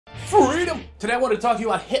Freedom! Today I want to talk to you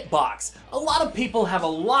about hitbox. A lot of people have a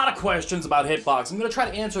lot of questions about hitbox. I'm going to try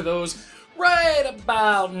to answer those right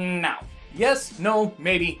about now. Yes, no,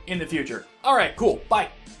 maybe, in the future. Alright, cool, bye.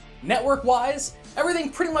 Network-wise,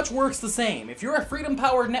 everything pretty much works the same. If you're a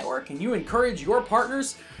freedom-powered network and you encourage your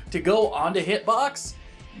partners to go onto hitbox,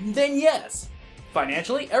 then yes.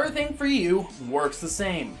 Financially, everything for you works the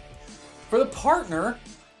same. For the partner,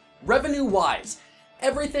 revenue-wise,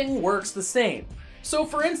 everything works the same. So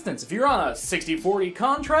for instance, if you're on a 60-40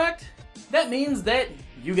 contract, that means that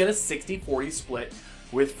you get a 60-40 split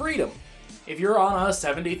with freedom. If you're on a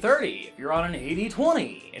 70-30, if you're on an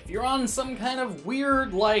 80-20, if you're on some kind of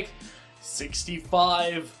weird like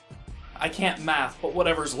 65, I can't math, but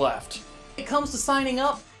whatever's left. When it comes to signing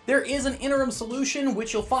up, there is an interim solution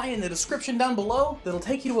which you'll find in the description down below that'll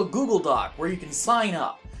take you to a Google Doc where you can sign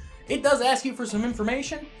up. It does ask you for some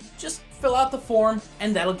information, just fill out the form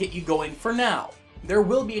and that'll get you going for now. There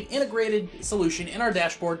will be an integrated solution in our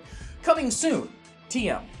dashboard coming soon.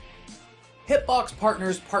 TM. Hitbox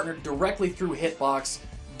partners partnered directly through Hitbox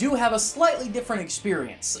do have a slightly different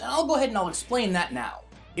experience, and I'll go ahead and I'll explain that now.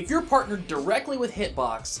 If you're partnered directly with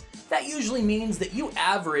Hitbox, that usually means that you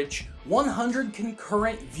average 100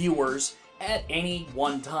 concurrent viewers at any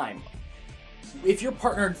one time. If you're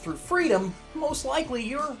partnered through Freedom, most likely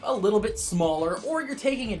you're a little bit smaller or you're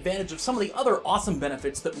taking advantage of some of the other awesome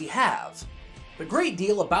benefits that we have. The great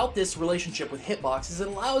deal about this relationship with Hitbox is it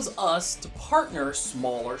allows us to partner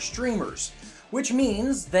smaller streamers, which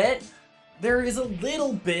means that there is a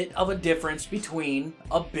little bit of a difference between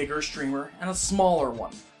a bigger streamer and a smaller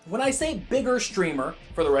one. When I say bigger streamer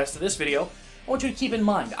for the rest of this video, I want you to keep in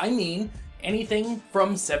mind, I mean anything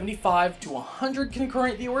from 75 to 100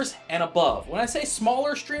 concurrent viewers and above. When I say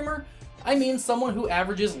smaller streamer, I mean someone who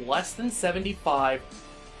averages less than 75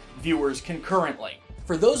 viewers concurrently.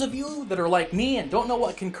 For those of you that are like me and don't know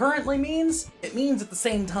what concurrently means, it means at the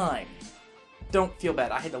same time. Don't feel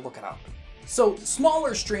bad, I had to look it up. So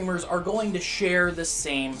smaller streamers are going to share the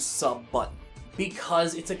same sub button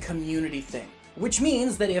because it's a community thing. Which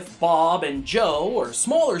means that if Bob and Joe are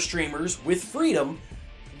smaller streamers with freedom,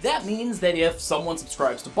 that means that if someone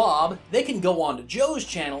subscribes to Bob, they can go on to Joe's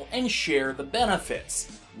channel and share the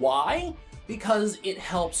benefits. Why? Because it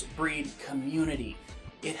helps breed community.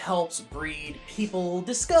 It helps breed people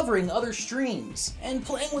discovering other streams and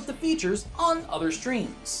playing with the features on other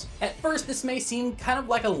streams. At first, this may seem kind of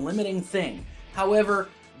like a limiting thing. However,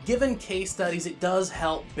 given case studies, it does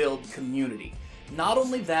help build community. Not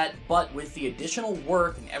only that, but with the additional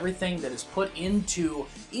work and everything that is put into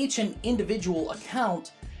each and individual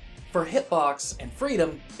account for Hitbox and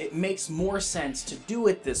Freedom, it makes more sense to do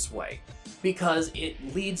it this way because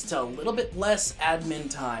it leads to a little bit less admin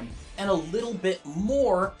time and a little bit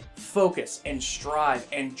more focus and strive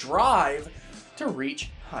and drive to reach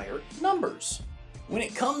higher numbers. When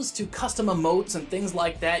it comes to custom emotes and things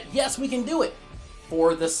like that, yes, we can do it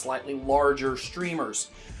for the slightly larger streamers.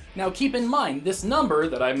 Now keep in mind, this number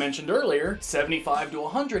that I mentioned earlier, 75 to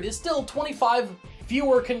 100, is still 25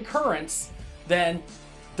 fewer concurrents than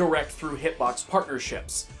direct through Hitbox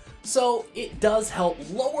partnerships. So it does help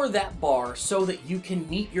lower that bar so that you can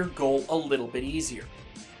meet your goal a little bit easier.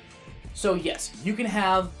 So yes, you can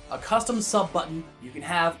have a custom sub button, you can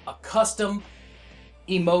have a custom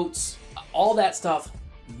emotes, all that stuff,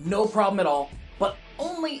 no problem at all, but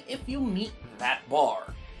only if you meet that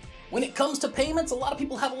bar. When it comes to payments, a lot of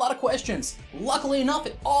people have a lot of questions. Luckily enough,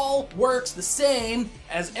 it all works the same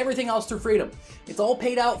as everything else through Freedom. It's all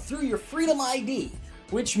paid out through your Freedom ID,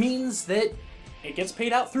 which means that it gets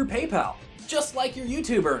paid out through PayPal, just like your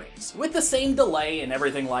YouTube earnings, with the same delay and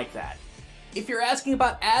everything like that. If you're asking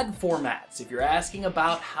about ad formats, if you're asking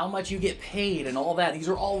about how much you get paid and all that, these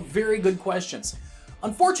are all very good questions.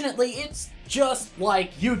 Unfortunately, it's just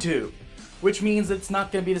like YouTube, which means it's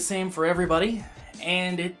not going to be the same for everybody,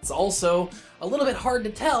 and it's also a little bit hard to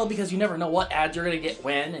tell because you never know what ads you're going to get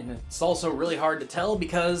when, and it's also really hard to tell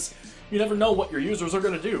because you never know what your users are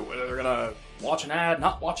going to do, whether they're going to watch an ad,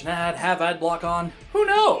 not watch an ad, have ad block on, who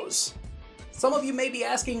knows? Some of you may be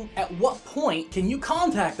asking, at what point can you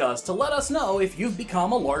contact us to let us know if you've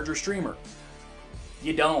become a larger streamer?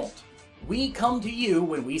 You don't. We come to you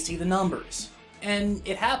when we see the numbers. And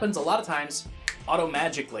it happens a lot of times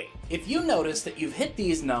auto-magically. If you notice that you've hit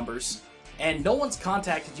these numbers and no one's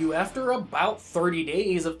contacted you after about 30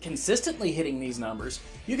 days of consistently hitting these numbers,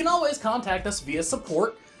 you can always contact us via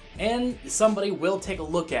support and somebody will take a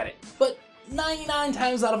look at it. But 99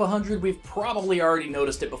 times out of 100, we've probably already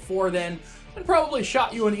noticed it before then, and probably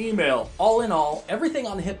shot you an email. All in all, everything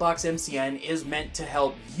on the Hitbox MCN is meant to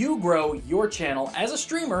help you grow your channel as a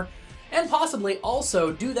streamer and possibly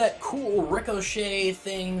also do that cool ricochet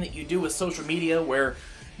thing that you do with social media where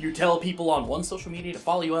you tell people on one social media to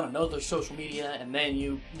follow you on another social media, and then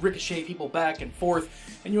you ricochet people back and forth,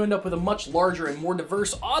 and you end up with a much larger and more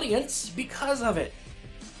diverse audience because of it.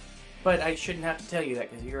 But I shouldn't have to tell you that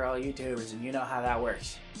because you're all YouTubers and you know how that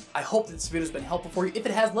works. I hope that this video's been helpful for you. If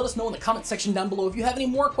it has, let us know in the comment section down below. If you have any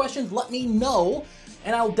more questions, let me know,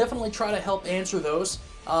 and I'll definitely try to help answer those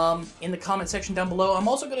in the comment section down below. I'm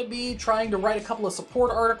also going to be trying to write a couple of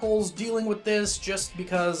support articles dealing with this just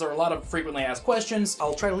because there are a lot of frequently asked questions.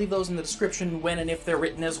 I'll try to leave those in the description when and if they're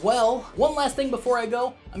written as well. One last thing before I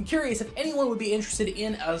go, I'm curious if anyone would be interested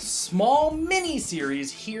in a small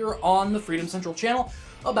mini-series here on the Freedom Central channel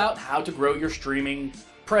about how to grow your streaming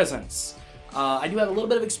presence. I do have a little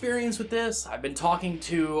bit of experience with this. I've been talking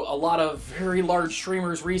to a lot of very large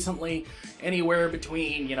streamers recently, anywhere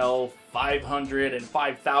between, 500 and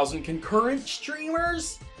 5,000 concurrent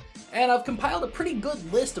streamers, and I've compiled a pretty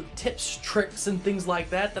good list of tips, tricks, and things like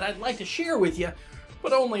that I'd like to share with you,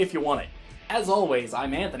 but only if you want it. As always,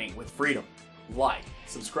 I'm Anthony with Freedom. Like,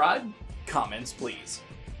 subscribe, comments please.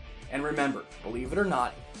 And remember, believe it or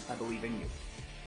not, I believe in you.